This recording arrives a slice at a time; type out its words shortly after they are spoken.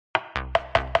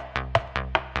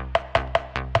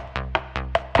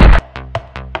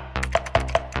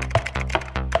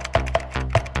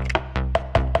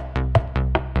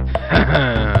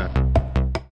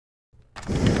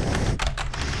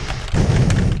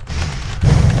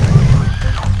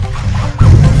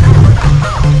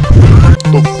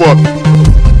the fuck?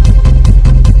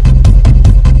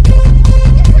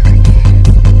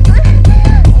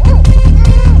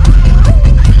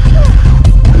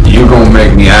 You gonna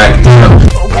make me act up.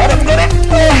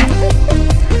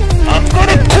 I'm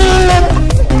gonna kill him!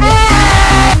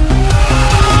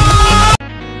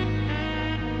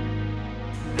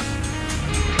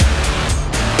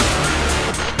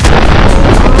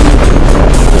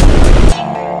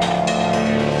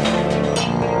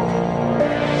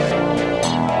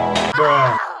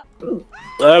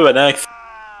 I have an axe.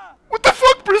 What the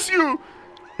fuck, Pursue?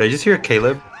 Did I just hear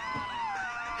Caleb?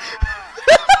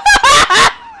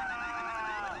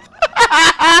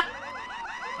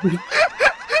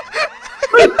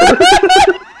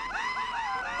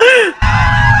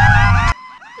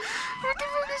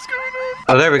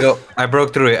 Oh, there we go. I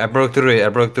broke through it. I broke through it. I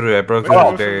broke through it. I broke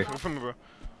through the barrier. From me, bro.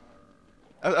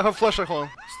 I have a flashlight, hold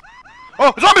on.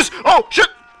 Oh, zombies! Oh, shit!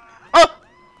 Oh!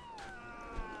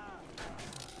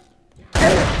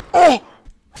 Oh!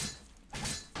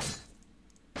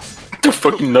 The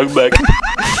fucking knockback.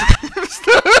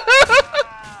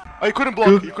 Oh, you couldn't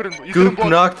block. You couldn't Goop block.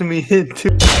 knocked me into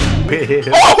bed.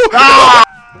 Oh! Ah!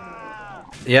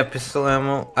 Yeah, pistol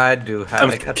ammo. I do have.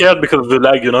 I'm scared because of the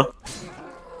lag, you know?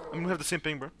 I'm gonna have the same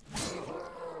thing, bro.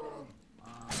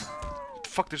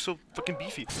 Fuck, they're so fucking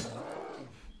beefy.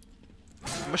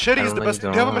 Machete is the best. Do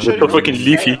you have a machete? So fucking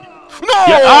leafy. No!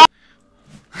 Yeah.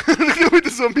 Look at the way the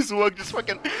zombies walk, just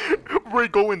fucking. Where you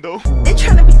going though? They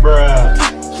tryna be bruh.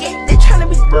 Yeah, they tryna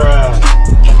be bruh.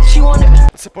 She wanna be.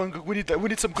 Sapanga, we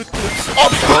need some good clips. Oh,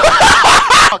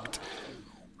 fucked.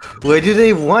 What do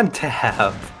they want to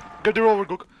have? Get the roller,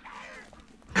 go.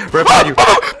 Right behind you.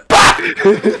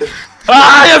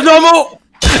 Ah, I have no more!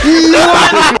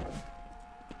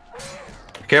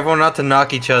 Careful not to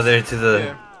knock each other into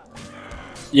the.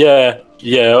 Yeah.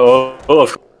 Yeah, oh, of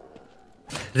course.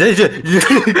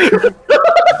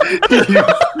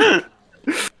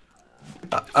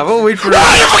 I won't wait for.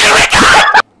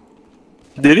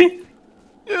 Did he?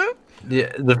 Yeah.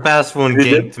 Yeah, the fast one Did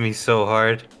it? ganked me so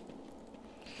hard.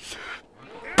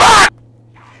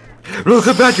 Look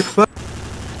at you! Oh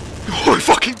my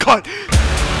fucking god!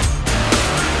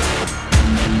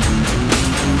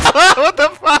 What the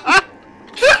fuck?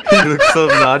 You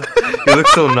look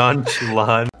so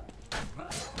nonchalant.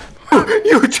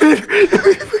 You did.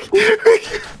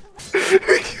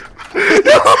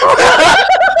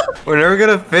 We're never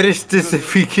gonna finish this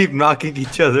if we keep knocking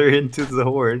each other into the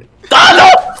horde.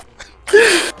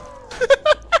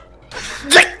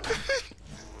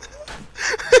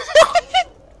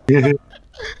 Wait,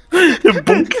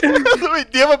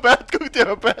 do you have a bat? Do you have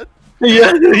a bat?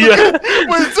 Yeah, yeah.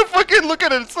 Wait, it's a fucking, look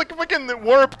at it, it's like fucking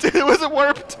warped. It wasn't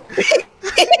warped.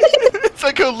 It's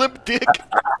like a limp dick.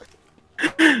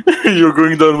 You're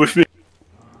going down with me.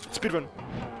 Speedrun.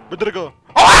 Where did it go?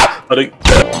 I think.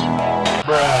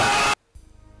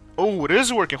 Oh, it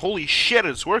is working. Holy shit,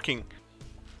 it's working.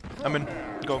 I'm in.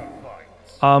 Go.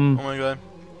 Oh my god.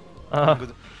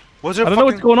 What's I don't know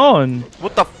what's going on.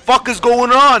 What the fuck is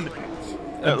going on?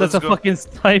 That's a fucking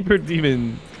cyber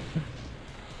demon.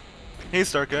 Hey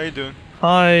Stark, how you doing?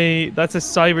 Hi, that's a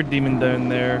cyber demon down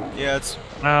there. Yeah, it's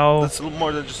Ow. that's a little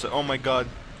more than just. Oh my god.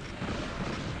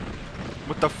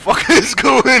 What the fuck is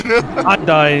going on? I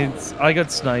died. I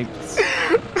got sniped.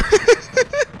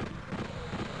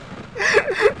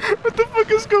 What the fuck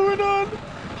is going on?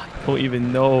 I don't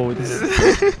even know. This is...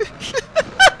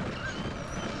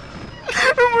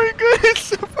 Oh my god, it's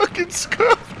so fucking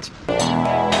scuffed.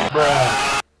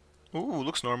 Ooh,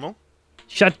 looks normal.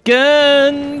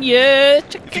 Shotgun, yeah.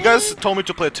 If you guys told me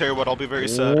to play a Terry Wood, I'll be very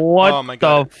sad. What oh my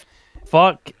god. the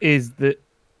fuck is the?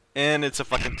 And it's a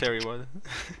fucking Terry Wood.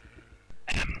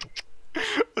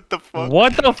 What the fuck?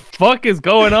 What the fuck is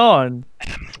going on?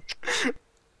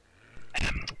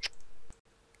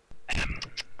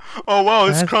 Oh wow,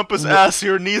 his Krampus ass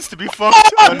here needs to be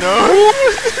fucked. Oh no.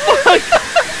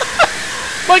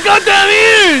 My goddamn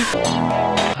ears!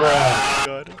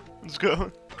 God, let's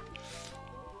go.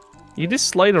 You just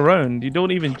slide around. You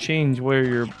don't even change where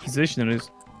your position is.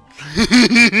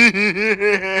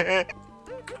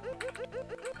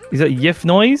 Is that yiff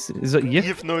noise? Is that yiff?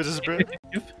 Yiff noises, bro.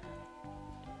 Yiff,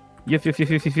 yiff, yiff,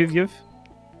 yiff, yiff, yiff, yiff.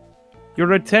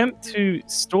 Your attempt to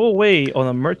stow away on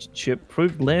a merchant ship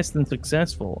proved less than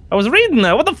successful. I was reading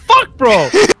that. What the fuck, bro?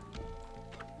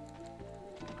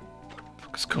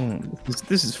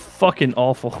 This is fucking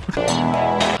awful. What the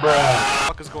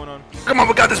fuck is going on? Come on,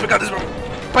 we got this, bro.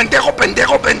 Pendejo,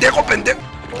 pendejo, pendejo, pendejo.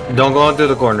 Don't go into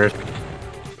the corners.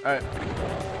 Alright.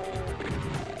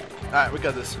 Alright, we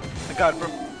got this. I got it, bro.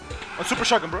 Oh, super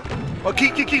shotgun, bro. Oh,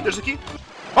 key. There's a key.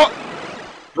 Oh!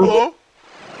 Hello?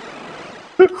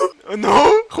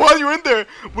 No, Juan, you're in there.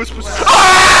 We're supposed to.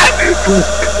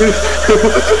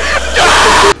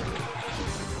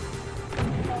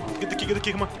 Get the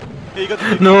key, come on. Hey, you got the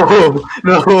key. No,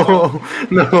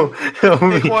 help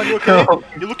me. Hey, Juan, you okay?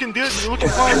 You're looking good, you're looking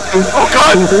fine. Oh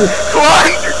god!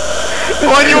 Juan!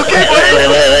 Juan, you okay,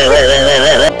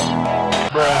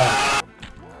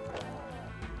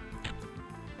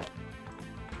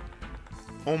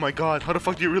 Oh my god, how the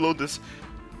fuck do you reload this?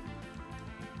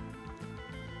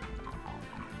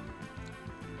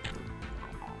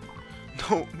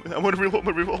 No, I want to reload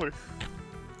my revolver.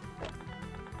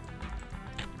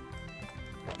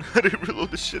 How do you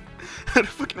reload this shit? How do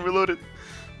you fucking reload it?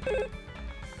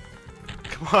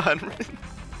 Come on, man.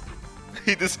 I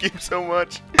hate this game so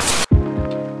much.